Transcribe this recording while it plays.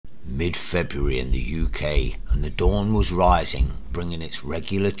mid-February in the UK, and the dawn was rising, bringing its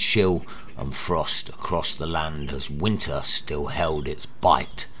regular chill and frost across the land as winter still held its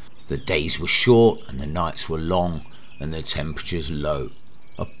bite. The days were short and the nights were long and the temperatures low.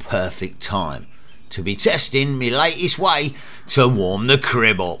 A perfect time to be testing my latest way to warm the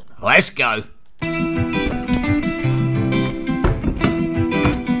crib up. Let's go!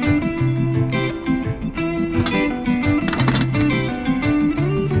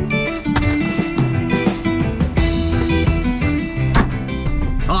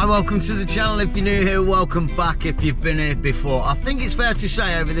 Welcome to the channel. If you're new here, welcome back if you've been here before. I think it's fair to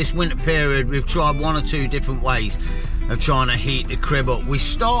say over this winter period we've tried one or two different ways of trying to heat the crib up. We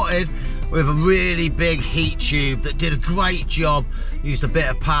started with a really big heat tube that did a great job, used a bit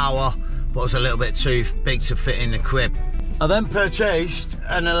of power, but was a little bit too big to fit in the crib. I then purchased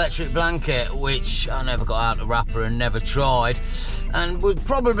an electric blanket, which I never got out the wrapper and never tried, and would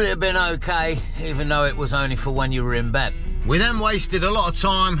probably have been okay, even though it was only for when you were in bed. We then wasted a lot of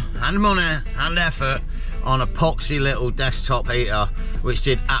time and money and effort on a poxy little desktop heater, which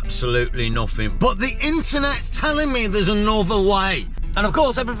did absolutely nothing. But the internet's telling me there's another way. And of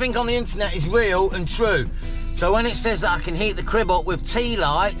course, everything on the internet is real and true. So when it says that I can heat the crib up with tea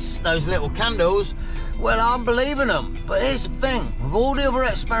lights, those little candles, well, I'm believing them. But here's the thing, with all the other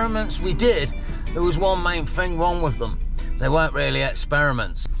experiments we did, there was one main thing wrong with them. They weren't really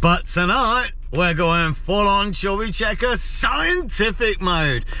experiments. But tonight, we're going full on chubby checker scientific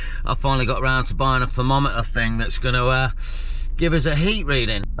mode. I finally got around to buying a thermometer thing that's going to give us a heat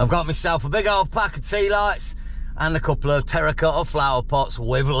reading. I've got myself a big old pack of tea lights and a couple of terracotta flower pots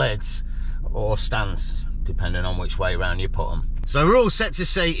with lids, or stands, depending on which way around you put them. So we're all set to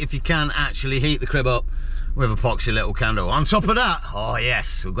see if you can actually heat the crib up with a poxy little candle. On top of that, oh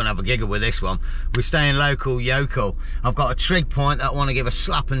yes, we're gonna have a giggle with this one. We're staying local yokel. I've got a trig point that I want to give a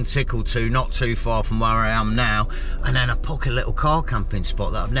slap and tickle to, not too far from where I am now, and then a pocket little car camping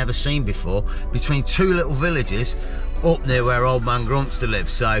spot that I've never seen before, between two little villages up near where old man Grumps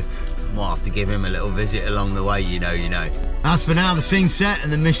lives. So I might have to give him a little visit along the way, you know. As for now, the scene's set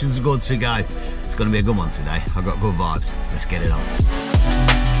and the mission's good to go. It's gonna be a good one today. I've got good vibes. Let's get it on.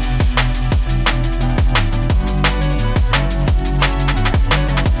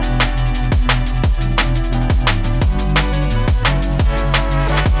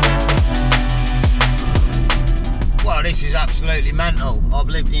 This is absolutely mental. I've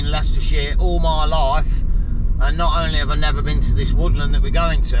lived in Leicestershire all my life, and not only have I never been to this woodland that we're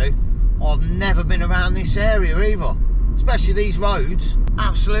going to, I've never been around this area either. Especially these roads.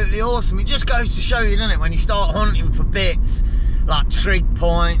 Absolutely awesome. It just goes to show you, doesn't it, when you start hunting for bits like trig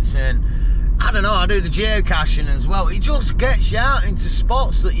points, and I don't know, I do the geocaching as well. It just gets you out into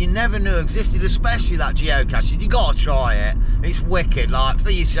spots that you never knew existed, especially that geocaching. You gotta try it. It's wicked, like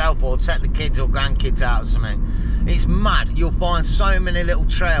for yourself or take the kids or grandkids out or something. It's mad. You'll find so many little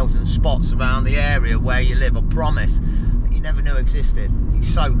trails and spots around the area where you live, I promise, that you never knew existed. It's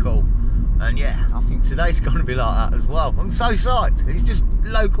so cool. And yeah, I think today's gonna be like that as well. I'm so psyched. It's just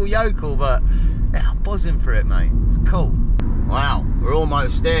local yokel, but yeah, I'm buzzing for it, mate. It's cool. Wow, we're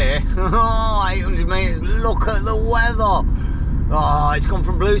almost there. 800 metres, look at the weather. Oh, it's gone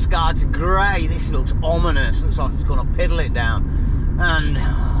from blue sky to grey. This looks ominous. Looks like it's gonna piddle it down. And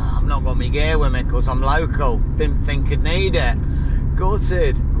I've not got my gear with me because I'm local. Didn't think I'd need it.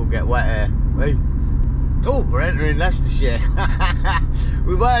 Gutted. Could get wet here. Wait. Oh, we're entering Leicestershire.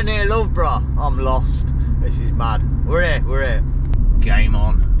 We were near Loughborough. I'm lost. This is mad. We're here. Game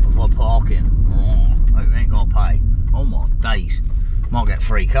on for parking. Oh, I ain't got to pay. Oh my days. Might get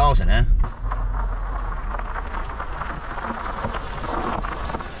 3 cars in here.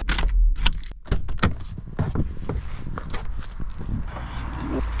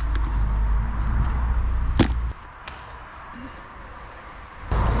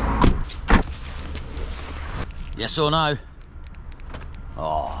 Yes or no?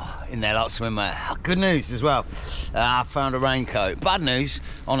 Oh, in there like swimwear. Good news as well. I found a raincoat. Bad news,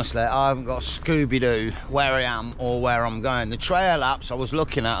 honestly, I haven't got a Scooby-Doo where I am or where I'm going. The trail apps, I was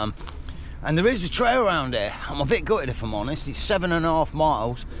looking at them, and there is a trail around here. I'm a bit gutted if I'm honest. It's 7.5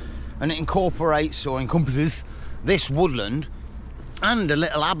 miles, and it incorporates or encompasses this woodland and a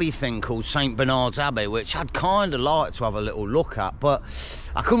little abbey thing called St Bernard's Abbey, which I'd kind of like to have a little look at, but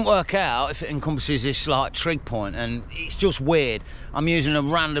I couldn't work out if it encompasses this like trig point, and it's just weird. I'm using a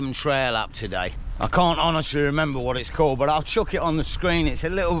random trail app today. I can't honestly remember what it's called, but I'll chuck it on the screen. It's a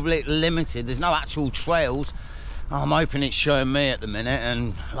little bit limited. There's no actual trails. I'm hoping it's showing me at the minute,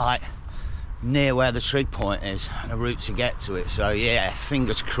 and like near where the trig point is, and a route to get to it. So yeah,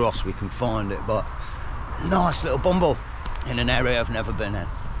 fingers crossed we can find it, but nice little bumble in an area I've never been in.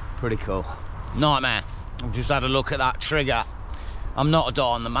 Pretty cool. Nightmare. I've just had a look at that trigger. I'm not a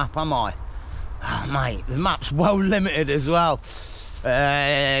dot on the map, am I? Oh, mate, the map's well limited as well.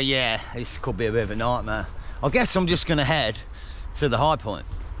 Yeah, this could be a bit of a nightmare. I guess I'm just gonna head to the high point.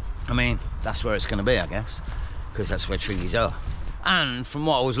 I mean, that's where it's gonna be, I guess, because that's where triggies are. And from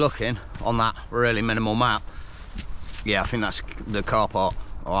what I was looking on that really minimal map, yeah, I think that's the car park.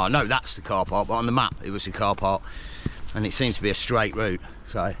 Oh, no, that's the car park, but on the map it was the car park, and it seems to be a straight route,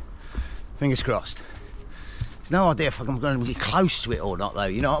 so fingers crossed. There's no idea if I'm going to be close to it or not, though,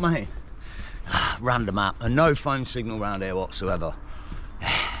 you know what I mean? Random map, and no phone signal around here whatsoever.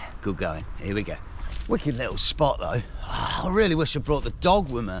 Good going, here we go. Wicked little spot, though. I really wish I brought the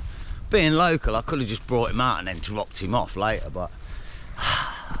dog with me. Being local, I could have just brought him out and then dropped him off later, but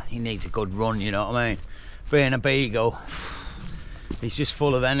he needs a good run, you know what I mean? Being a beagle, he's just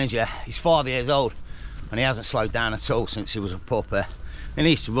full of energy. He's 5 years old and he hasn't slowed down at all since he was a puppy. He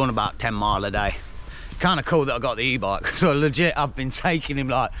needs to run about 10 miles a day. Kind of cool that I got the e-bike, so legit I've been taking him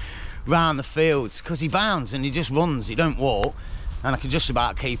like round the fields because he bounds and he just runs, he don't walk, and I can just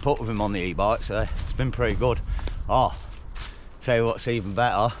about keep up with him on the e-bike, so it's been pretty good. Oh, tell you what's even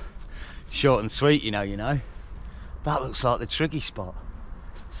better, short and sweet, you know. That looks like the triggy spot.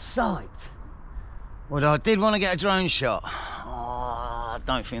 Sight. Well, I did want to get a drone shot. Oh, I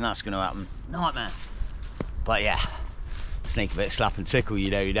don't think that's going to happen. Nightmare. But yeah, sneak a bit of slap and tickle,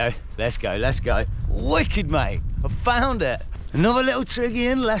 you know. Let's go, let's go. Wicked, mate. I found it. Another little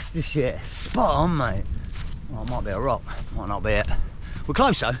triggy in Leicestershire. Spot on, mate. Oh, it might be a rock. Might not be it. We're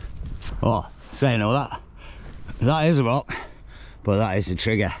close, though. Oh, saying all that. That is a rock, but that is the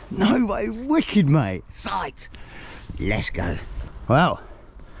trigger. No way. Wicked, mate. Sight. Let's go. Well,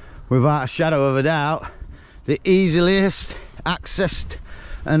 without a shadow of a doubt, the easiest accessed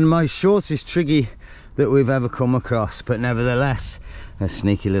and most shortest triggy that we've ever come across, but nevertheless a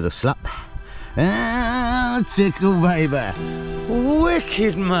sneaky little slap and tickle, baby.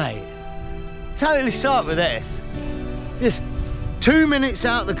 Wicked, mate. Totally psyched with this. Just 2 minutes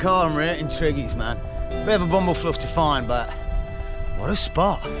out the car and we're hitting triggies, man. Bit of a bumble fluff to find, but what a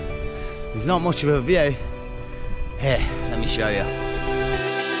spot. There's not much of a view. Here, let me show you.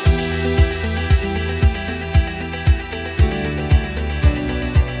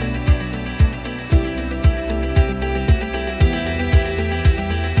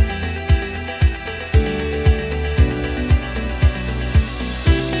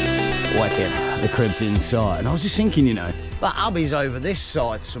 The crib's inside, and I was just thinking, you know, that abbey's over this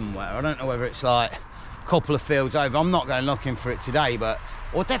side somewhere. I don't know whether it's like a couple of fields over. I'm not going looking for it today, but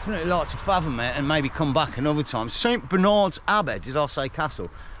I'd definitely like to fathom it and maybe come back another time. St Bernard's Abbey, did I say castle?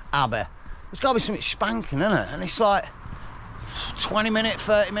 Abbey. There's got to be something spanking, isn't it? And it's like 20-minute,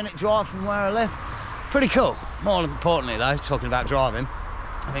 30-minute drive from where I live. Pretty cool. More importantly though, talking about driving,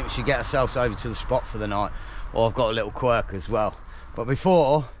 I think we should get ourselves over to the spot for the night, or I've got a little quirk as well. But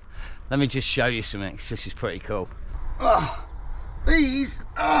before, let me just show you something, because this is pretty cool. Oh, these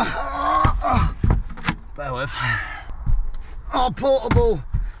bear with. Oh, portable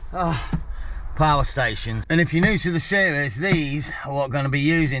power stations. And if you're new to the series, these are what I'm going to be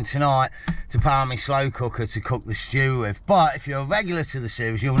using tonight to power my slow cooker to cook the stew with. But if you're a regular to the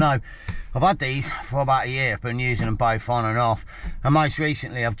series, you'll know I've had these for about a year. I've been using them both on and off. And most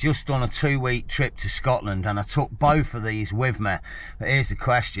recently, I've just done a 2-week trip to Scotland and I took both of these with me. But here's the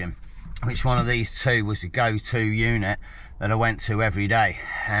question. Which one of these two was the go-to unit that I went to every day?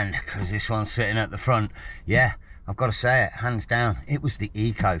 And because this one's sitting at the front, yeah, I've got to say it, hands down, it was the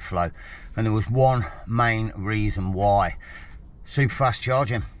Ecoflow. And there was one main reason why. Super fast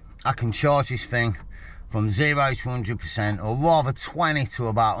charging. I can charge this thing from 0 to 100%, or rather 20 to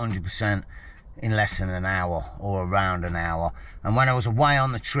about 100% in less than an hour, or around an hour. And when I was away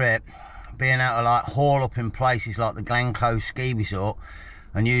on the trip, being able to like haul up in places like the Glenclose ski resort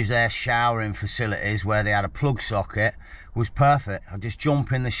and use their showering facilities where they had a plug socket was perfect. I'd just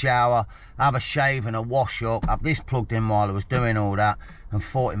jump in the shower, have a shave and a wash up, have this plugged in while I was doing all that, and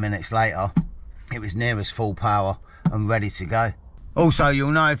 40 minutes later it was near as full power and ready to go. Also,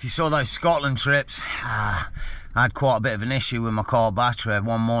 you'll know if you saw those Scotland trips, I had quite a bit of an issue with my car battery.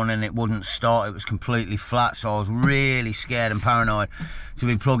 One morning it wouldn't start, it was completely flat, so I was really scared and paranoid to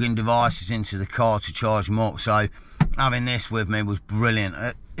be plugging devices into the car to charge them up. So having this with me was brilliant.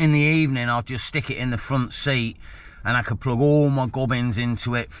 In the evening I'd just stick it in the front seat and I could plug all my gubbins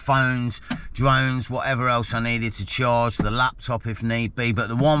into it, phones, drones, whatever else I needed to charge, the laptop if need be. But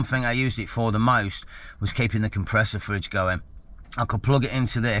the one thing I used it for the most was keeping the compressor fridge going. I could plug it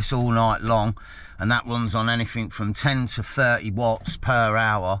into this all night long, and that runs on anything from 10 to 30 watts per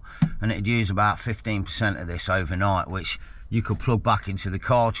hour, and it'd use about 15% of this overnight, which you could plug back into the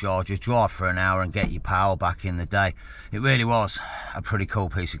car charger, drive for an hour and get your power back in the day. It really was a pretty cool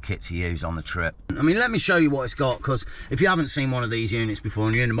piece of kit to use on the trip. I mean, let me show you what it's got, because if you haven't seen one of these units before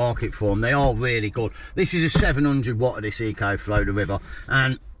and you're in the market for them, they are really good. This is a 700 watt of this Ecoflow River,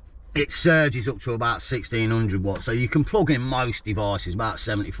 and it surges up to about 1600 watts, so you can plug in most devices, about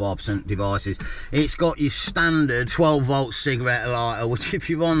 75% devices. It's got your standard 12 volt cigarette lighter, which if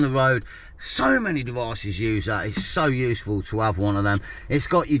you're on the road, so many devices use that. It's so useful to have one of them. It's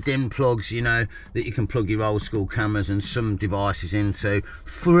got your DIN plugs, you know, that you can plug your old school cameras and some devices into.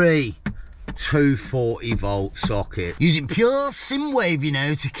 3 240 volt socket, using pure sim wave, you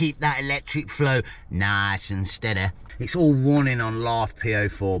know, to keep that electric flow nice and steady. It's all running on LiFe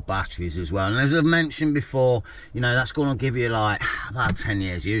PO4 batteries as well, and as I've mentioned before, you know, that's going to give you like about 10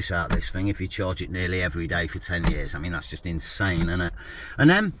 years use out of this thing if you charge it nearly every day for 10 years. I mean, that's just insane, isn't it? And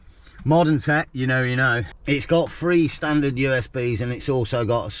then modern tech, you know, it's got 3 standard USBs, and it's also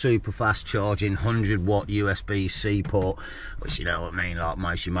got a super fast charging 100 watt USB-C port, which, you know what I mean, like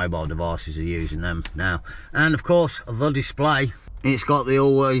most of your mobile devices are using them now. And of course, the display, it's got the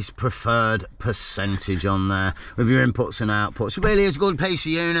always preferred percentage on there with your inputs and outputs. It really is a good piece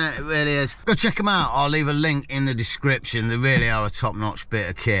of unit, it really is. Go check them out, I'll leave a link in the description. They really are a top-notch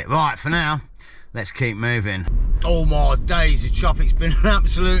bit of kit. Right, for now, let's keep moving. Oh my days, the traffic's been an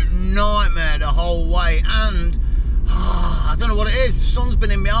absolute nightmare the whole way, and I don't know what it is. The sun's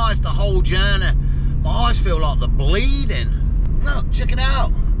been in my eyes the whole journey. My eyes feel like they're bleeding. Look, check it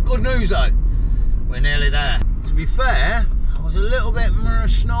out. Good news though, we're nearly there. To be fair, I was a little bit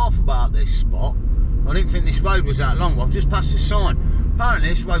snarf about this spot. I didn't think this road was that long, but I've just passed a sign. Apparently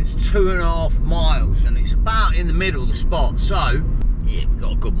this road's 2.5 miles, and it's about in the middle of the spot, so yeah, we've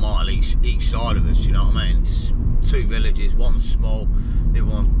got a good mile each side of us, you know what I mean? It's 2 villages, one's small, the other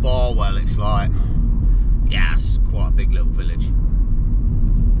one's Barwell. It's like, yeah, it's quite a big little village,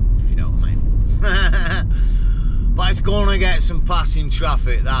 if you know what I mean. But it's gonna get some passing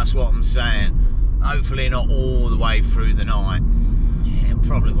traffic, that's what I'm saying. Hopefully not all the way through the night. Yeah,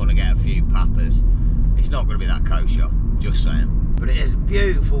 probably gonna get a few pappers. It's not gonna be that kosher, just saying. But it is a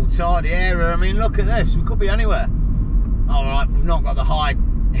beautiful, tidy area. I mean, look at this, we could be anywhere. All right, we've not got the high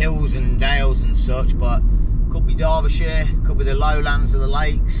hills and dales and such, but could be Derbyshire, could be the lowlands of the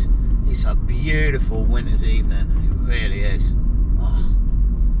lakes. It's a beautiful winter's evening, it really is. Oh,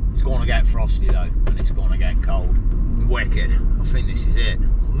 it's going to get frosty though, and it's going to get cold. Wicked, I think this is it.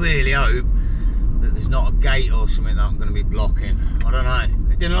 I really hope that there's not a gate or something that I'm going to be blocking. I don't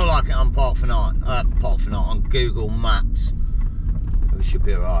know, it didn't look like it on Park for Night, on Google Maps. But we should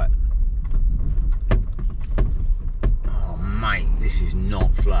be all right. Mate, this is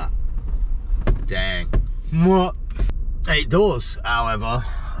not flat. Dang. What? It does, however,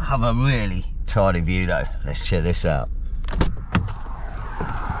 have a really tidy view though. Let's check this out.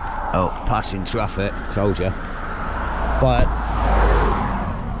 Oh, passing traffic, told you. But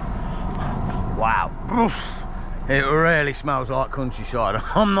wow, it really smells like countryside,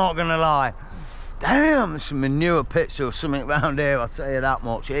 I'm not gonna lie. Damn, there's some manure pits or something around here, I'll tell you that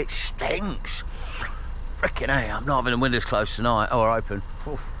much. It stinks. Frickin' hey, I'm not having the windows closed tonight, or open.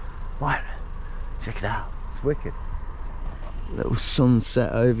 Oof. Right, check it out, it's wicked. Little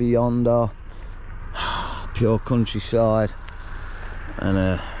sunset over yonder, pure countryside, and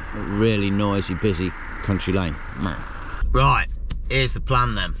a really noisy, busy country lane. Man. Right, here's the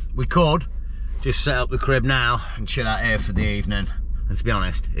plan then. We could just set up the crib now and chill out here for the evening, and to be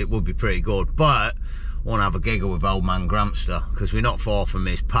honest, it would be pretty good, but I want to have a giggle with old man Gramster, because we're not far from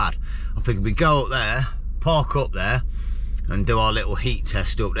his pad. I think we go up there, park up there, and do our little heat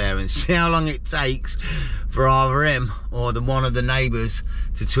test up there and see how long it takes for either him or one of the neighbours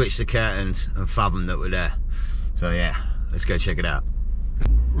to twitch the curtains and fathom that we're there. So yeah, let's go check it out.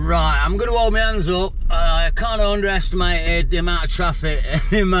 Right, I'm going to hold my hands up. I kind of underestimated the amount of traffic and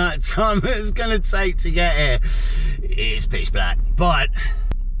the amount of time it's going to take to get here. It's pitch black, but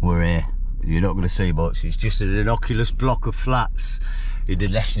we're here. You're not going to see much. It's just an innocuous block of flats in the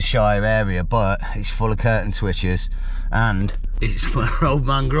Leicestershire area, but it's full of curtain twitchers, and it's where old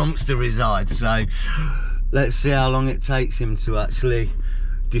man Grumpster resides. So let's see how long it takes him to actually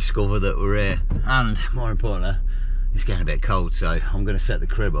discover that we're here. And more importantly, it's getting a bit cold, so I'm going to set the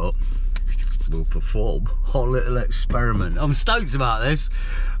crib up. We'll perform a little experiment. I'm stoked about this.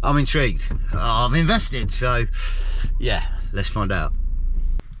 I'm intrigued. I've invested, so yeah, let's find out.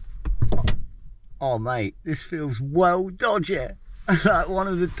 Oh mate, this feels well dodgy. Like one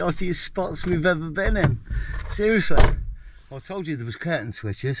of the dodgiest spots we've ever been in. Seriously. I told you there was curtain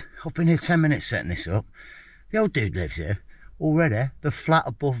switches. I've been here 10 minutes setting this up. The old dude lives here. already, the flat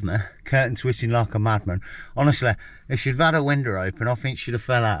above me, curtain twisting like a madman. Honestly, if she'd had her window open, I think she'd have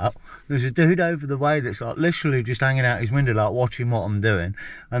fell out. There's a dude over the way that's like literally just hanging out his window, like watching what I'm doing.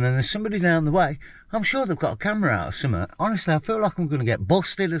 And then there's somebody down the way. I'm sure they've got a camera out or something. Honestly, I feel like I'm going to get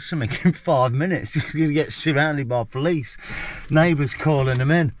busted or something in 5 minutes. Just going to get surrounded by police. Neighbours calling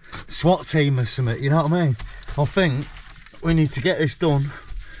them in. SWAT team or something, you know what I mean? I think we need to get this done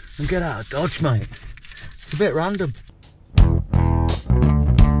and get out of Dodge, mate. It's a bit random.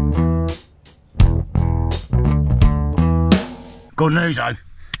 Good news though,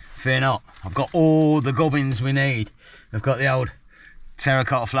 fear not, I've got all the gubbins we need. I've got the old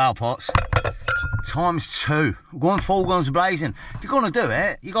terracotta flower pots, ×2. I'm going full guns blazing. If you're going to do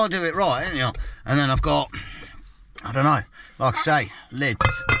it, you got to do it right, ain't you? And then I've got, I don't know, like I say,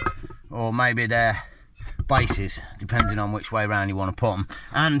 lids, or maybe they're bases, depending on which way around you want to put them.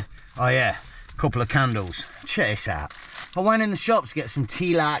 And, oh yeah, a couple of candles. Check this out. I went in the shop to get some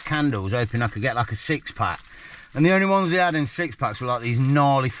tea light candles, hoping I could get like a 6-pack. And the only ones they had in 6-packs were like these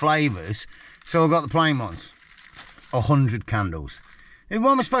gnarly flavours. So I got the plain ones. 100 candles. And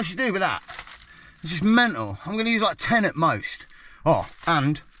what am I supposed to do with that? It's just mental. I'm going to use like 10 at most. Oh,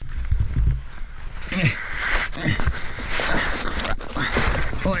 and...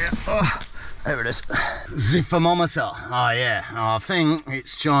 oh yeah, oh, there it is. The thermometer. Oh yeah, I think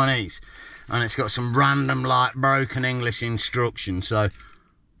it's Chinese. And it's got some random like broken English instructions, so...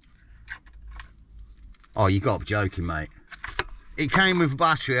 Oh, you got to be joking, mate. It came with a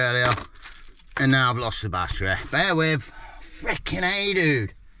battery earlier, and now I've lost the battery. Bear with. Frickin' hey,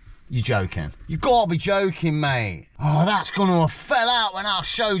 dude. You joking? You got to be joking, mate. Oh, that's going to have fell out when I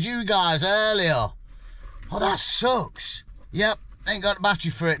showed you guys earlier. Oh, that sucks. Yep, ain't got the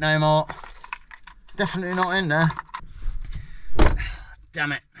battery for it no more. Definitely not in there.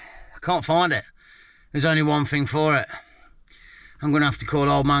 Damn it. I can't find it. There's only one thing for it. I'm going to have to call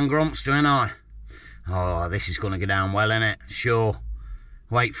old man Grumpster, ain't I? Oh, this is going to go down well, innit? Sure.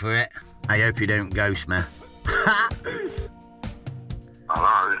 Wait for it. I hope you don't ghost me.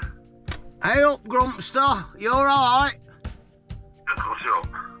 Hello? Hey up, Grumpster. You alright? What's up?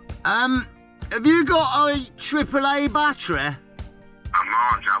 Have you got a AAA battery? I'm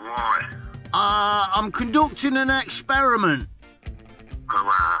Marge, why? I'm conducting an experiment. Come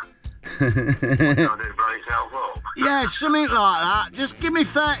on. What, trying to blow yourself up? Yeah, something like that. Just give me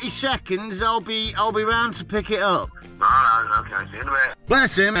 30 seconds, I'll be round to pick it up. Alright, okay, see you in a bit.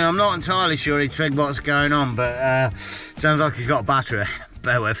 Bless him, I'm not entirely sure he'd trig what's going on, but sounds like he's got a battery.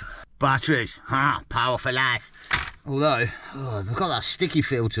 Bear with. Batteries, power for life. Although, they've got that sticky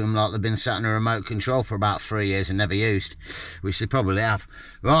feel to them, like they've been sat in a remote control for about 3 years and never used, which they probably have.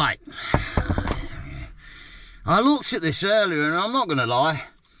 Right. I looked at this earlier, and I'm not going to lie,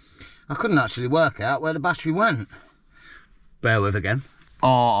 I couldn't actually work out where the battery went. Bear with again.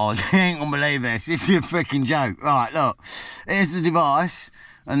 Oh, you ain't gonna believe this. This is a freaking joke. Right, look. Here's the device,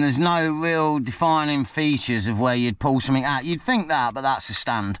 and there's no real defining features of where you'd pull something out. You'd think that, but that's a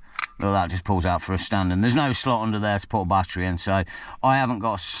stand. Well, that just pulls out for a stand, and there's no slot under there to put a battery in, so I haven't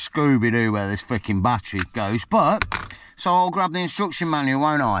got a Scooby-Doo where this freaking battery goes, but, so I'll grab the instruction manual,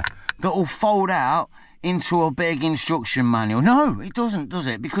 won't I? That'll fold out into a big instruction manual. No, it doesn't, does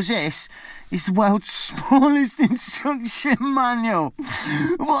it? Because this is the world's smallest instruction manual.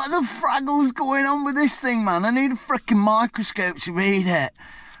 What the fraggle's going on with this thing, man? I need a freaking microscope to read it.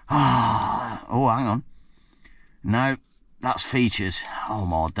 Oh, hang on. No, that's features. Oh,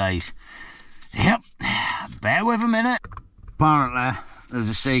 my days. Yep, bear with a minute. Apparently, there's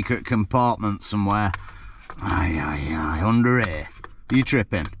a secret compartment somewhere. Aye, under here. Are you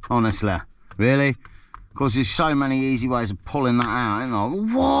tripping? Honestly. Really? Because there's so many easy ways of pulling that out, isn't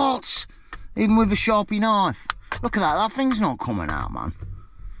there? What? Even with a Sharpie knife. Look at that, that thing's not coming out, man.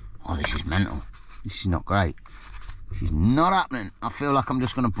 Oh, this is mental. This is not great. This is not happening. I feel like I'm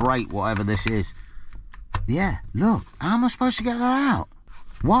just going to break whatever this is. Yeah, look, how am I supposed to get that out?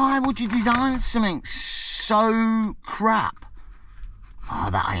 Why would you design something so crap? Oh,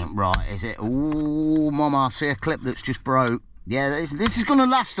 that ain't right, is it? Oh, Mama, I see a clip that's just broke. Yeah, this is going to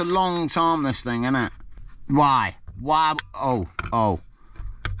last a long time, this thing, isn't it? Why? Why? Oh,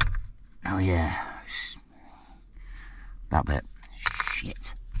 yeah. That bit.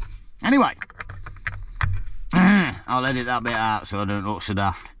 Shit. Anyway. I'll edit that bit out so I don't look so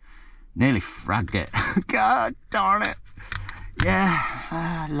daft. Nearly fragged it. God darn it.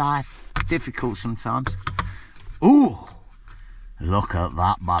 Yeah, life. Difficult sometimes. Ooh. Look at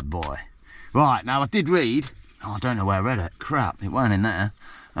that bad boy. Right, now I did read. Oh, I don't know where I read it. Crap, it weren't in there.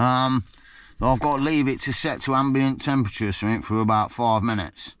 So I've got to leave it to set to ambient temperature or something for about 5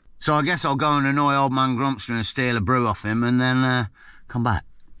 minutes. So I guess I'll go and annoy old man Grumpster and steal a brew off him and then come back.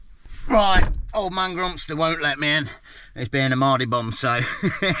 Right, old man Grumpster won't let me in. He's being a Mardy bum, so...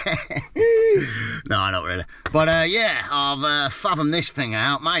 No, not really. But yeah, I've fathomed this thing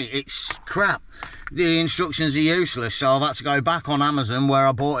out, mate. It's crap. The instructions are useless, so I've had to go back on Amazon where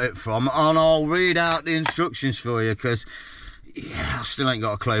I bought it from, and I'll read out the instructions for you, because yeah, I still ain't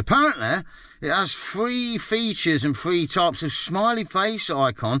got a clue. Apparently, it has 3 features and 3 types of smiley face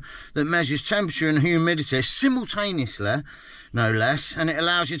icon that measures temperature and humidity simultaneously, no less, and it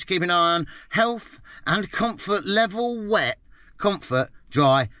allows you to keep an eye on health and comfort level, wet, comfort,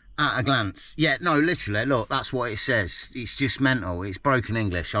 dry, at a glance. Yeah, no, literally, look, that's what it says. It's just mental. It's broken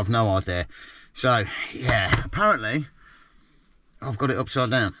English. I've no idea. So, yeah, apparently, I've got it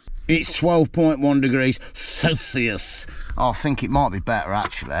upside down. It's 12.1 degrees Celsius. I think it might be better,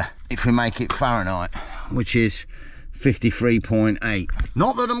 actually, if we make it Fahrenheit, which is 53.8.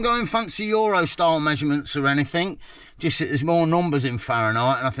 Not that I'm going fancy Euro-style measurements or anything, just that there's more numbers in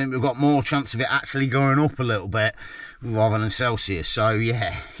Fahrenheit, and I think we've got more chance of it actually going up a little bit rather than Celsius. So,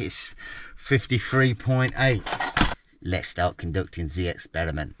 yeah, it's 53.8. Let's start conducting the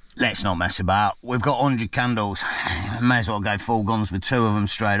experiment. Let's not mess about. We've got 100 candles. May as well go full guns with 2 of them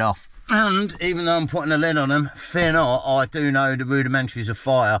straight off. And even though I'm putting a lid on them, fear not, I do know the rudimentaries of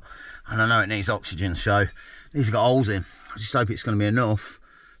fire, and I know it needs oxygen, so these have got holes in. I just hope it's going to be enough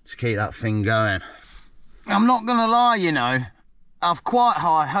to keep that thing going. I'm not going to lie, you know, I've quite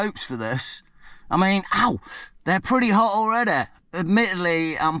high hopes for this. I mean, ow, they're pretty hot already.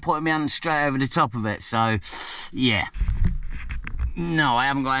 Admittedly, I'm putting my hand straight over the top of it, so yeah. No, I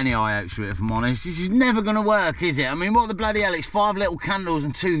haven't got any high hopes for it, if I'm honest. This is never going to work, is it? I mean, what the bloody hell? It's 5 little candles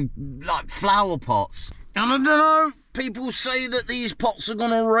and 2, like, flower pots. And I don't know, people say that these pots are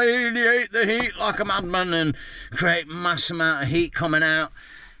going to radiate the heat like a madman and create mass amount of heat coming out.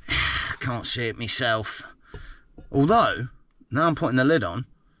 I can't see it myself. Although, now I'm putting the lid on,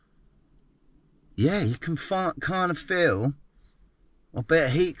 yeah, you can kind of feel a bit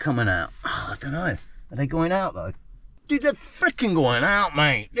of heat coming out. Oh, I don't know. Are they going out, though? Dude, they're freaking going out,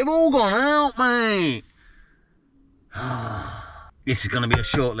 mate. They've all gone out, mate. This is going to be a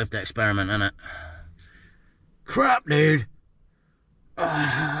short-lived experiment, isn't it? Crap, dude. What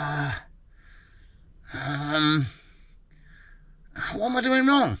am I doing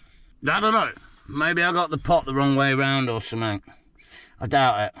wrong? I don't know. Maybe I got the pot the wrong way round or something. I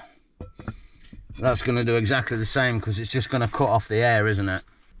doubt it. That's going to do exactly the same because it's just going to cut off the air, isn't it?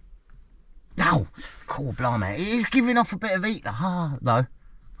 Ow! Cool, blimey. It is giving off a bit of heat, though.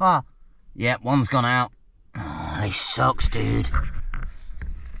 Yep, one's gone out. Oh, he sucks, dude.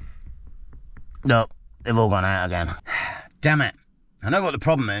 Look, they've all gone out again. Damn it. I know what the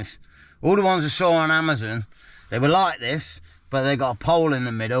problem is. All the ones I saw on Amazon, they were like this, but they got a pole in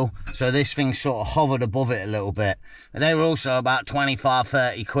the middle, so this thing sort of hovered above it a little bit. They were also about 25,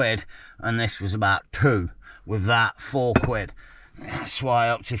 30 quid, and this was about 2. With that, 4 quid. That's why I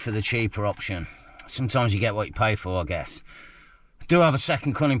opted for the cheaper option. Sometimes you get what you pay for, I guess. I do have a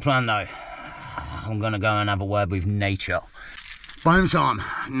second cunning plan, though. I'm going to go and have a word with nature. Bone time.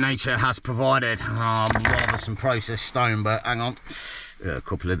 Nature has provided rather some processed stone, but hang on. A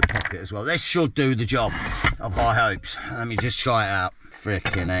couple in the pocket as well. This should do the job. I've high hopes. Let me just try it out.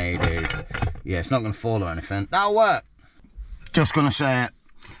 Frickin' A, dude. Yeah, it's not going to fall or anything. That'll work. Just going to say it.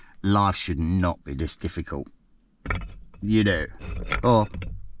 Life should not be this difficult. You do. Oh.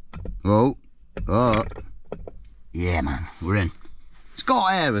 Yeah, man, we're in. It's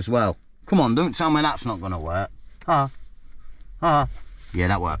got air as well. Come on, don't tell me that's not going to work. Yeah,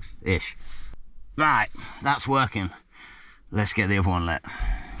 that works. Ish. Right, that's working. Let's get the other one lit.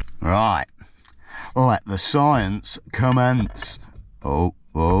 Right. Let the science commence. Oh.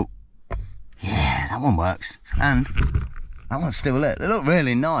 Yeah, that one works. And that one's still lit. They look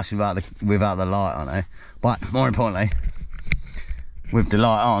really nice without the light on, eh? But more importantly, with the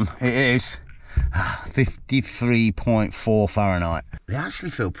light on, it is 53.4 Fahrenheit. They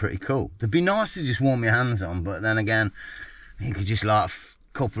actually feel pretty cool. They'd be nice to just warm your hands on, but then again, you could just light a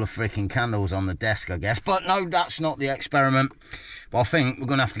couple of freaking candles on the desk, I guess. But no, that's not the experiment. But I think we're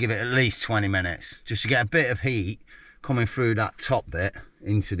going to have to give it at least 20 minutes just to get a bit of heat coming through that top bit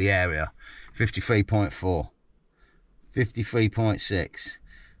into the area. 53.4. 53.6.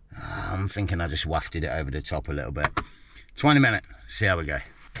 I'm thinking I just wafted it over the top a little bit. 20 minutes, see how we go.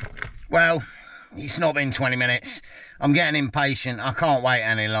 Well, it's not been 20 minutes. I'm getting impatient. I can't wait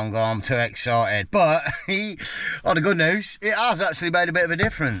any longer. I'm too excited. But, the good news, it has actually made a bit of a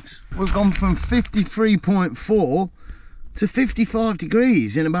difference. We've gone from 53.4 to 55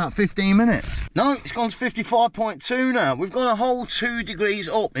 degrees in about 15 minutes. No, it's gone to 55.2 now. We've gone a whole 2 degrees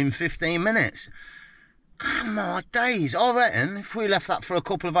up in 15 minutes. Oh my days. I reckon if we left that for a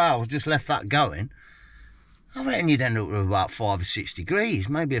couple of hours, just left that going, I reckon you'd end up with about 5 or 6 degrees,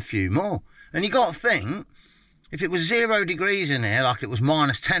 maybe a few more. And you got to think, if it was 0 degrees in here, like it was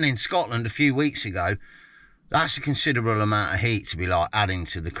 -10 in Scotland a few weeks ago, that's a considerable amount of heat to be like adding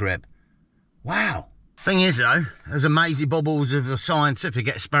to the crib. Wow. Thing is though, as amazing bubbles of a scientific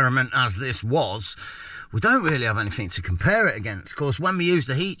experiment as this was, we don't really have anything to compare it against. Of course, when we used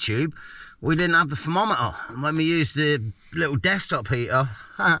the heat tube, we didn't have the thermometer. And when we used the little desktop heater,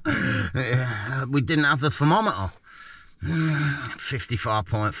 we didn't have the thermometer.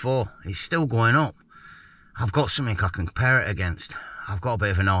 55.4, it's still going up. I've got something I can compare it against. I've got a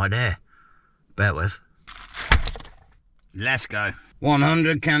bit of an idea. Bear with. Let's go.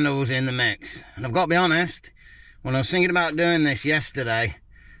 100 candles in the mix. And I've got to be honest, when I was thinking about doing this yesterday,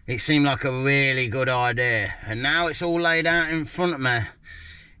 it seemed like a really good idea. And now it's all laid out in front of me.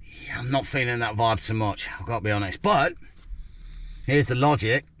 Yeah, I'm not feeling that vibe so much, I've got to be honest. But, here's the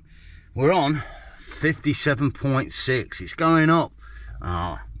logic. We're on 57.6. It's going up.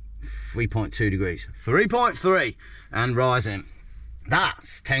 3.2 degrees. 3.3 and rising.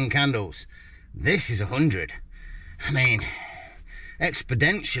 That's 10 candles. This is 100. I mean,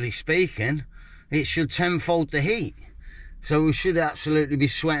 exponentially speaking, it should tenfold the heat. So we should absolutely be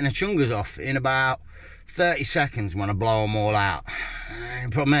sweating the chungers off in about 30 seconds when I blow them all out.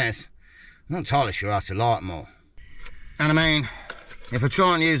 The problem is, I'm not entirely sure how to light them all. And I mean, if I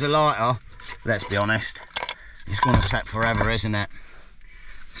try and use a lighter, let's be honest, it's going to take forever, isn't it?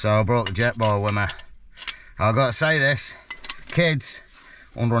 So I brought the jet boil with me. I've got to say this, kids,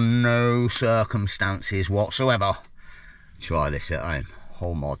 under no circumstances whatsoever, try this at home.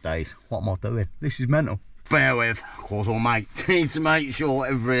 Oh my days, what am I doing? This is mental. Bear with, of course I'll need to make sure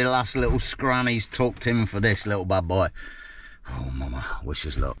every last little scranny's tucked in for this little bad boy. Oh mama, wish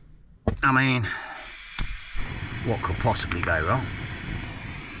us luck. I mean, what could possibly go wrong?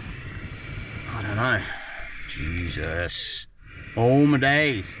 I don't know. Jesus. Oh my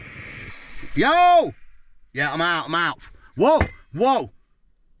days. Yo! Yeah, I'm out. Whoa!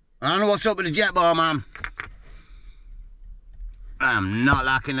 I don't know what's up with the jet boil, man. I'm not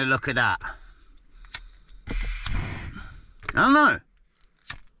liking the look of that. I don't know.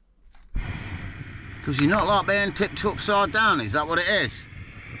 Does he not like being tipped upside down? Is that what it is?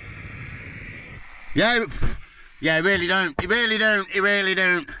 Yeah, really don't. He really don't.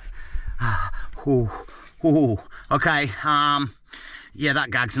 Okay, yeah,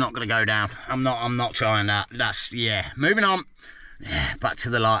 that gag's not gonna go down. I'm not trying that. That's, yeah. Moving on. Yeah, back to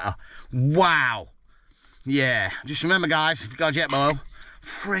the lighter. Wow. Yeah, just remember guys, if you got a jet boil,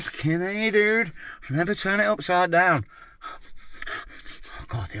 freaking hey dude, never turn it upside down. Oh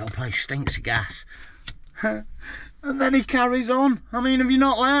God, the whole place stinks of gas. And then he carries on. I mean, have you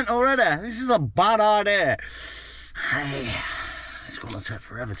not learnt already? This is a bad idea. Hey, it's gonna take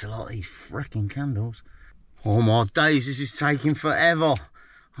forever to light these freaking candles. Oh my days, this is taking forever.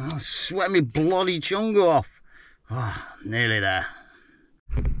 I'm sweating me bloody chunga off. Oh, nearly there.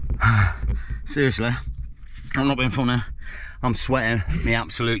 Seriously, I'm not being funny. I'm sweating me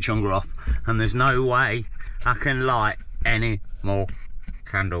absolute chunga off, and there's no way I can light any more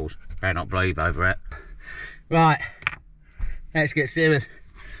candles. Better not breathe over it. Right, let's get serious.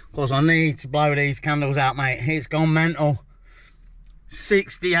 Of course, I need to blow these candles out, mate. It's gone mental.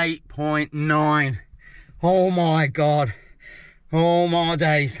 68.9. Oh my God. Oh my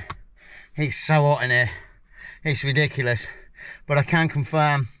days. It's so hot in here. It's ridiculous. But I can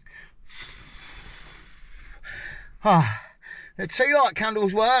confirm. The tea light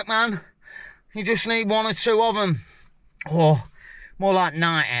candles work, man. You just need 1 or 2 of them. Or more like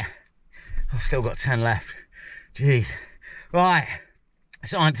 90. I've still got 10 left. Jeez. Right.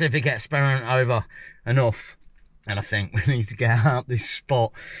 Scientific experiment over. Enough. And I think we need to get out this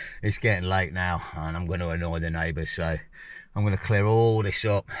spot. It's getting late now and I'm going to annoy the neighbours, so I'm going to clear all this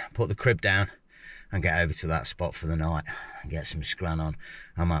up, put the crib down and get over to that spot for the night and get some scran on.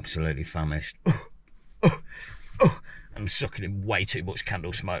 I'm absolutely famished. I'm sucking in way too much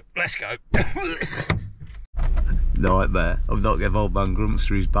candle smoke. Let's go. Nightmare. I've not given old man Grumps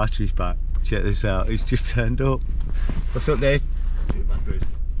through his batteries back. Check this out, he's just turned up. What's up, Dave? 2 batteries.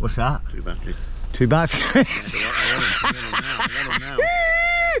 What's that? 2 batteries. 2 batteries? I want them now.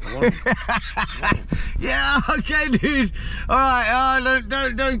 Yeah, okay, dude. All right,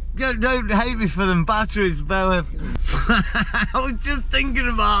 don't hate me for them batteries, Bella. I was just thinking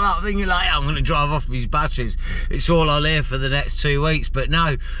about that, thinking like, I'm going to drive off these batteries. It's all I'll hear for the next 2 weeks. But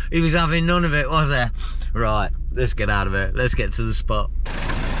no, he was having none of it, was he? Right, let's get out of it. Let's get to the spot.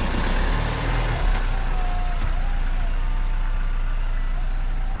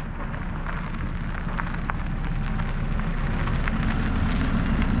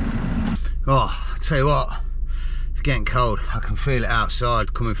 Oh, I tell you what, it's getting cold. I can feel it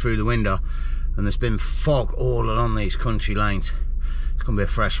outside coming through the window, and there's been fog all along these country lanes. It's gonna be a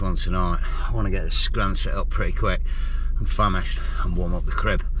fresh one tonight. I want to get this scran set up pretty quick. I'm famished and warm up the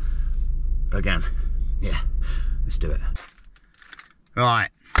crib again. Yeah, let's do it. Right,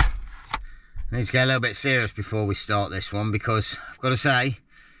 I need to get a little bit serious before we start this one, because I've got to say,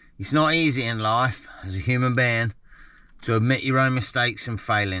 it's not easy in life as a human being to admit your own mistakes and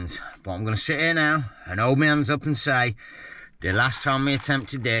failings. But I'm going to sit here now and hold my hands up and say, the last time we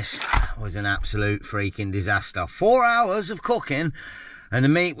attempted this was an absolute freaking disaster. 4 hours of cooking and the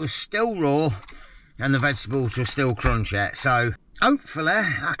meat was still raw and the vegetables were still crunchy. So hopefully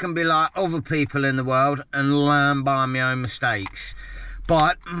I can be like other people in the world and learn by my own mistakes.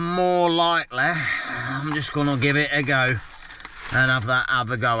 But more likely, I'm just going to give it a go and have that have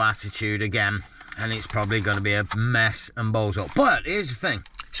a go attitude again. And it's probably going to be a mess and balls up. But here's the thing.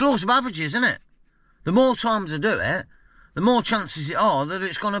 It's laws of averages, isn't it? The more times I do it, the more chances are that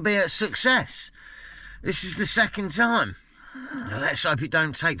it's going to be a success. This is the second time. Let's hope it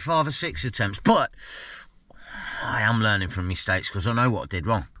don't take 5 or 6 attempts. But I am learning from mistakes, because I know what I did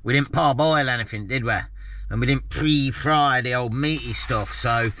wrong. We didn't parboil anything, did we? And we didn't pre-fry the old meaty stuff.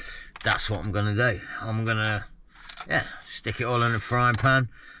 So that's what I'm going to do. I'm going to, yeah, stick it all in a frying pan.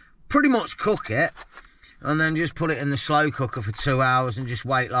 Pretty much cook it, and then just put it in the slow cooker for 2 hours and just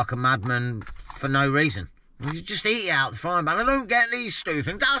wait like a madman for no reason. You just eat it out the frying pan. I don't get these stew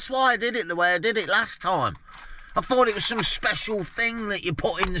things. That's why I did it the way I did it last time. I thought it was some special thing that you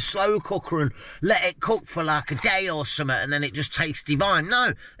put in the slow cooker and let it cook for like a day or something, and then it just tastes divine.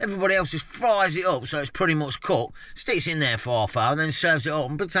 No, everybody else just fries it up so it's pretty much cooked, sticks in there for half hour, and then serves it up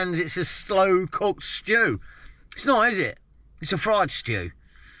and pretends it's a slow cooked stew. It's not, is it? It's a fried stew.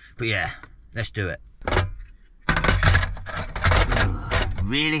 But yeah, let's do it.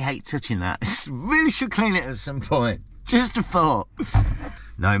 Really hate touching that. Really should clean it at some point. Just a thought.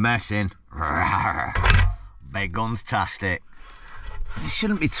 No messing. Big guns-tastic. There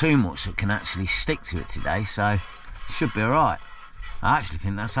shouldn't be too much that can actually stick to it today, so it should be alright. I actually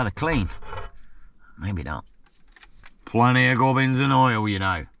think that's had a clean. Maybe not. Plenty of gubbins and oil, you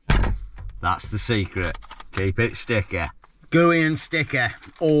know. That's the secret. Keep it sticky. Gooey and sticky,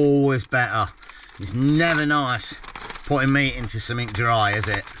 always better. It's never nice putting meat into something dry, is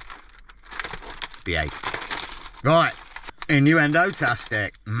it? Behave. Right,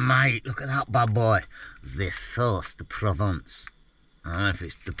 innuendo-tastic. Mate, look at that bad boy. The sauce de Provence. I don't know if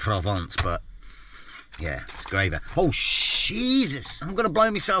it's de Provence, but yeah, it's gravy. Oh, Jesus, I'm going to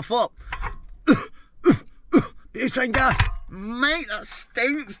blow myself up. Butane gas. Mate, that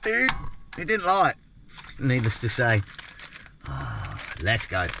stinks, dude. It didn't like. Needless to say. Oh, let's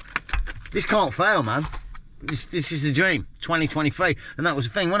go. This can't fail, man. This is the dream. 2023, and that was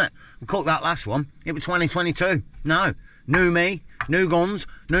the thing, wasn't it? We cooked that last one. It was 2022. No, new me, new guns,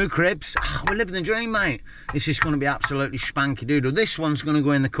 new cribs. Oh, we're living the dream, mate. This is going to be absolutely spanky doodle. This one's going to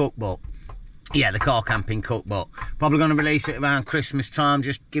go in the cookbook. Yeah, the car camping cookbook. Probably going to release it around Christmas time,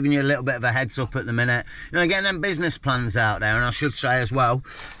 just giving you a little bit of a heads up at the minute. You know, getting them business plans out there, and I should say as well,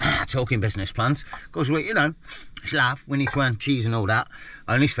 talking business plans, because we, you know, it's live, we need to earn cheese and all that.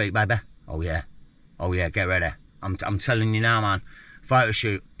 Only feet, baby. Oh yeah, get ready. I'm telling you now, man. Photo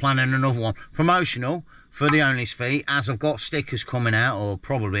shoot, planning another one. Promotional for the Only's feet, as I've got stickers coming out, or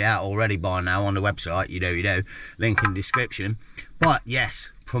probably out already by now on the website. You do. Link in description. But yes,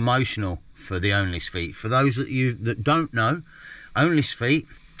 promotional for the Only's feet. For those of you that don't know, Only's feet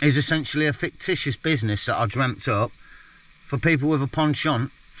is essentially a fictitious business that I dreamt up for people with a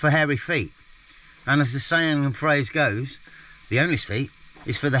penchant for hairy feet. And as the saying and phrase goes, the Only's feet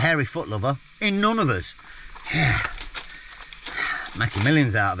is for the hairy foot lover in none of us. Yeah. Making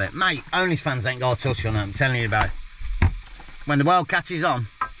millions out of it. Mate, Only's fans ain't got a touch on it, I'm telling you about it. When the world catches on,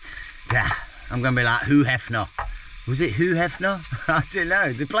 yeah, I'm going to be like Hugh Hefner. Was it Hugh Hefner? I don't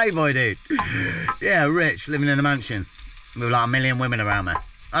know, the Playboy dude. Yeah, rich, living in a mansion with like 1 million women around me.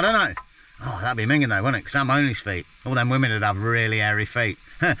 I don't know. Oh, that'd be minging though, wouldn't it? Because I'm Only's feet. All them women would have really hairy feet.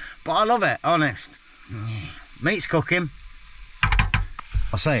 But I love it, honest. Meat's cooking.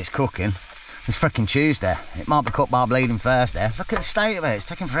 I say it's cooking. It's freaking Tuesday. It might be cooked by bleeding Thursday. Look at the state of it. It's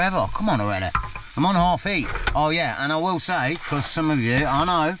taking forever. Come on already. I'm on half heat. Oh yeah, and I will say, because some of you, I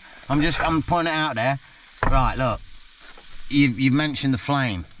know, I'm pointing it out there. Right, look. You've mentioned the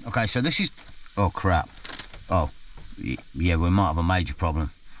flame. Okay, so this is... Oh, crap. Oh, yeah, we might have a major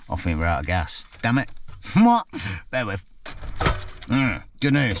problem. I think we're out of gas. Damn it. What? Bear with.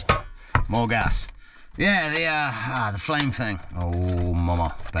 Good news. More gas. Yeah, the flame thing. Oh,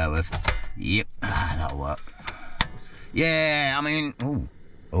 mama. Bear with. Yep, that'll work. Yeah, I mean...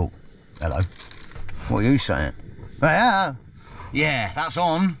 Oh, hello. What are you saying? Yeah, that's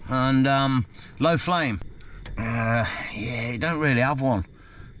on. And, low flame. Yeah, you don't really have one.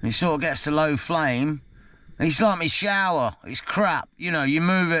 It sort of gets to low flame. It's like my shower. It's crap. You know, you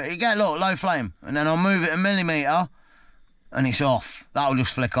move it. You get, look, low flame. And then I'll move it a millimetre. And it's off. That'll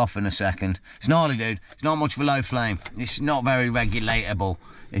just flick off in a second. It's gnarly, dude. It's not much of a low flame. It's not very regulatable,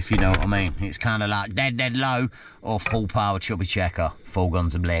 if you know what I mean. It's kind of like dead low or full power chubby checker. Full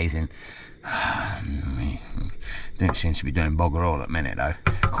guns a-blazing. Don't seem to be doing bugger all at the minute, though.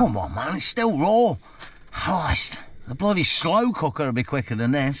 Come on, man. It's still raw. Christ. The bloody slow cooker will be quicker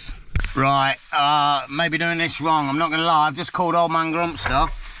than this. Right, maybe doing this wrong. I'm not going to lie. I've just called Old Man Grumpster.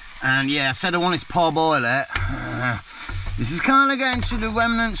 And, yeah, I said I wanted to parboil it. This is kind of getting to the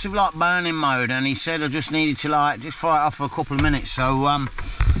remnants of, like, burning mode. And he said I just needed to, like, just fry it off for a couple of minutes. So,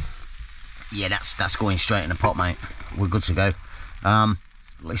 yeah, that's going straight in the pot, mate. We're good to go. At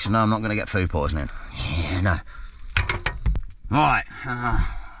least I know I'm not going to get food poisoning. Yeah, no. Right,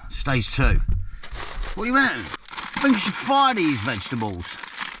 stage 2. What do you reckon? I think you should fry these vegetables.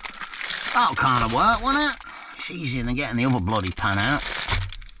 That'll kind of work, won't it? It's easier than getting the other bloody pan out.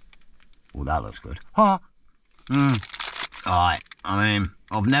 Oh, that looks good. Huh? Alright, I mean,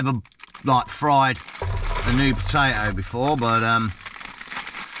 I've never, like, fried a new potato before, but,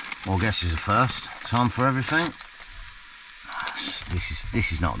 well, I guess it's a first time for everything.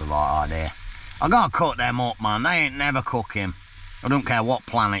 This is not the right idea. I gotta cut them up, man. They ain't never cooking. I don't care what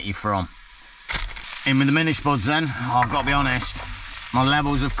planet you're from. In with the mini spuds then. Oh, I've got to be honest. My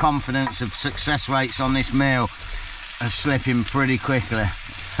levels of confidence of success rates on this meal are slipping pretty quickly.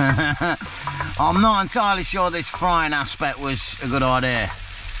 I'm not entirely sure this frying aspect was a good idea.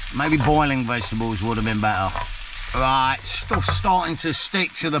 Maybe boiling vegetables would have been better. Right, stuff's starting to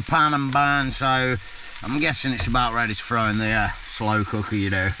stick to the pan and burn, so I'm guessing it's about ready to throw in the slow cooker,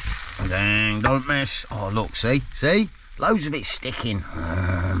 you know. Dang, don't miss. Oh, look, see? Loads of it sticking.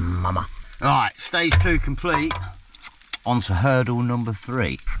 Mama. Right, stage 2 complete. On to hurdle number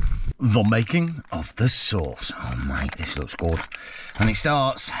 3. The making of the sauce. Oh, mate, this looks good. And it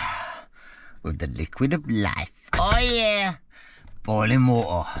starts with the liquid of life. Oh, yeah. Boiling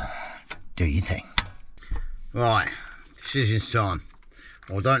water. Do your thing. Right, decisions time.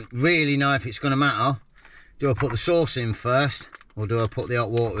 Well, I don't really know if it's going to matter. Do I put the sauce in first, or do I put the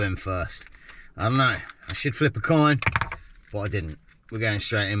hot water in first? I don't know. I should flip a coin, but I didn't. We're going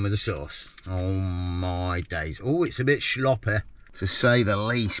straight in with the sauce. Oh my days. Oh, it's a bit sloppy, to say the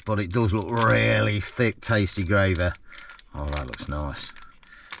least, but it does look really thick, tasty gravy. Oh, that looks nice.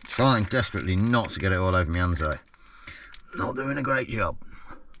 Trying desperately not to get it all over my hands though. Not doing a great job.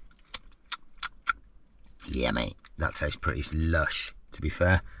 Yeah, mate, that tastes pretty lush, to be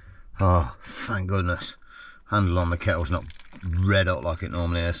fair. Oh, thank goodness. Handle on the kettle's not red hot like it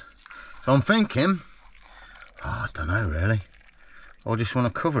normally is. So I'm thinking, I don't know really. I just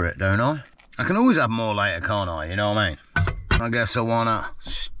want to cover it, don't I? I can always have more later, can't I? You know what I mean? I guess I want to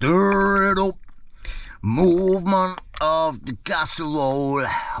stir it up. Movement of the casserole.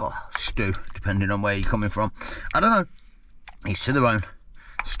 Or stew, depending on where you're coming from. I don't know. Each to their own.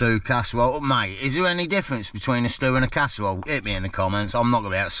 Stew, casserole. Oh, mate, is there any difference between a stew and a casserole? Hit me in the comments. I'm not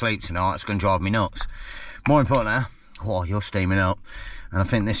going to be able to sleep tonight. It's going to drive me nuts. More importantly, oh, you're steaming up. And I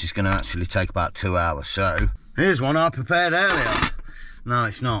think this is going to actually take about 2 hours. So, here's one I prepared earlier. No,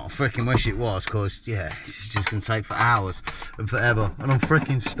 it's not. I freaking wish it was, because, yeah, it's just going to take for hours and forever. And I'm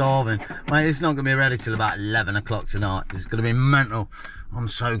freaking starving. Mate, it's not going to be ready till about 11 o'clock tonight. It's going to be mental. I'm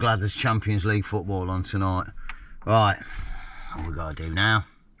so glad there's Champions League football on tonight. Right, all we got to do now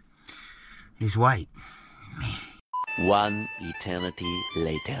is wait. One eternity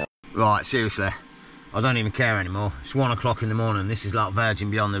later. Right, seriously. I don't even care anymore. It's 1 o'clock in the morning. This is like Virgin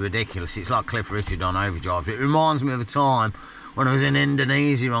Beyond the Ridiculous. It's like Cliff Richard on Overdrive. It reminds me of a time when I was in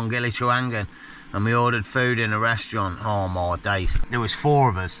Indonesia on Gili Trawangan and we ordered food in a restaurant. Oh my days. There was 4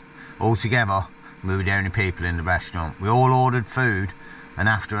 of us all together. We were the only people in the restaurant. We all ordered food and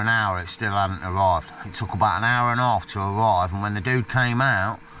after an hour it still hadn't arrived. It took about an hour and a half to arrive, and when the dude came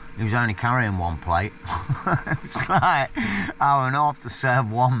out he was only carrying one plate. It's like hour and a half to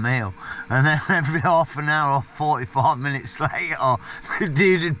serve one meal, and then every half an hour or 45 minutes later the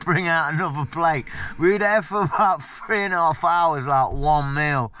dude would bring out another plate. We were there for about 3.5 hours, like one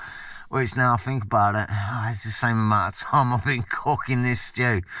meal, which now I think about it, it's the same amount of time I've been cooking this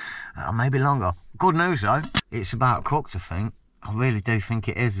stew, maybe longer. Good news though, it's about cooked, I think. I really do think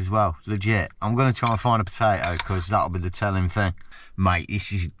it is as well, legit. I'm going to try and find a potato, because that'll be the telling thing. Mate,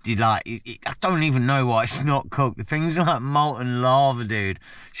 this is like, I don't even know why it's not cooked. The thing's like molten lava, dude.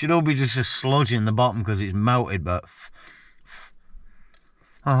 Should all be just a sludge in the bottom because it's melted, but...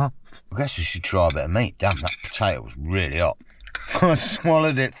 I guess I should try a bit of meat. Damn, that potato was really hot. I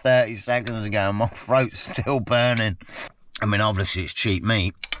swallowed it 30 seconds ago and my throat's still burning. I mean, obviously it's cheap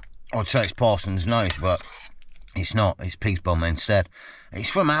meat. I'd say it's Parson's Nose, but it's not. It's pig's bum instead. It's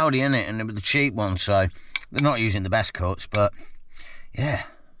from Aldi, innit? And they were the cheap ones, so they're not using the best cuts, but yeah,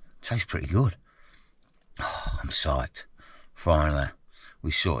 tastes pretty good. Oh, I'm psyched. Finally,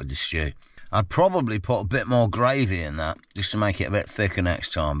 we sorted the stew. I'd probably put a bit more gravy in that, just to make it a bit thicker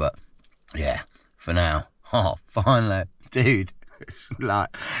next time, but yeah, for now. Oh, finally. Dude, it's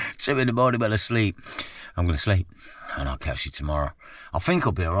like 2 in the morning when I sleep. I'm going to sleep, and I'll catch you tomorrow. I think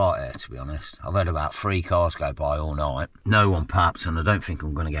I'll be alright here, to be honest. I've had about 3 cars go by all night. No one perhaps, and I don't think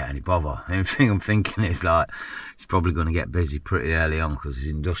I'm going to get any bother. The only thing I'm thinking is, like, it's probably going to get busy pretty early on because there's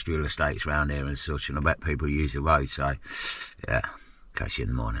industrial estates around here and such, and I bet people use the road, so, yeah, catch you in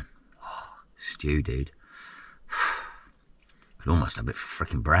the morning. Oh, stew, dude. Could almost have it for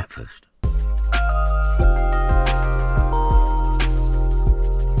frickin' breakfast.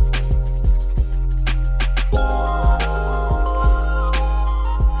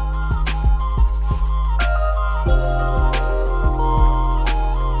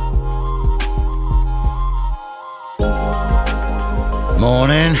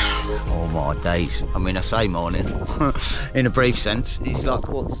 Morning. Oh my days. I mean, I say morning in a brief sense. It's like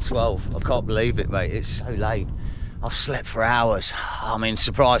 11:45. I can't believe it, mate. It's so late. I've slept for hours. I mean,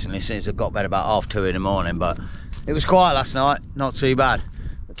 surprisingly, since I got bed about 2:30 in the morning, but it was quiet last night. Not too bad.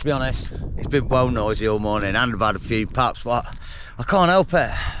 But to be honest, it's been well noisy all morning, and I've had a few pups, but I can't help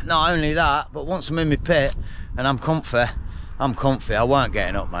it. Not only that, but once I'm in my pit and I'm comfy, I weren't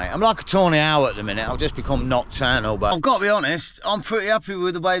getting up, mate. I'm like a tawny owl at the minute. I've just become nocturnal, but I've got to be honest, I'm pretty happy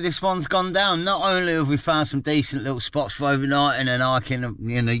with the way this one's gone down. Not only have we found some decent little spots for overnighting and hiking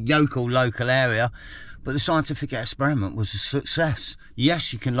in a local area, but the scientific experiment was a success.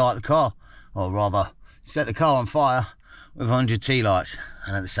 Yes, you can light the car, or rather, set the car on fire with 100 tea lights,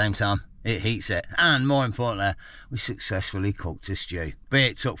 and at the same time, it heats it. And more importantly, we successfully cooked a stew. But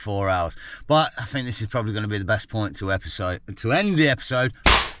it took 4 hours. But I think this is probably going to be the best point to end the episode.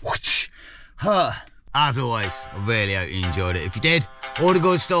 As always, I really hope you enjoyed it. If you did, all the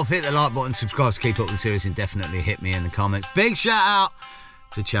good stuff, hit the like button, subscribe to keep up with the series, and definitely hit me in the comments. Big shout out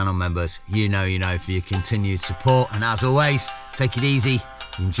to channel members. You know, for your continued support. And as always, take it easy,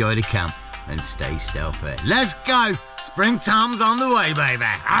 enjoy the camp, and stay stealthy. Let's go! Springtime's on the way, baby!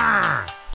 Arr!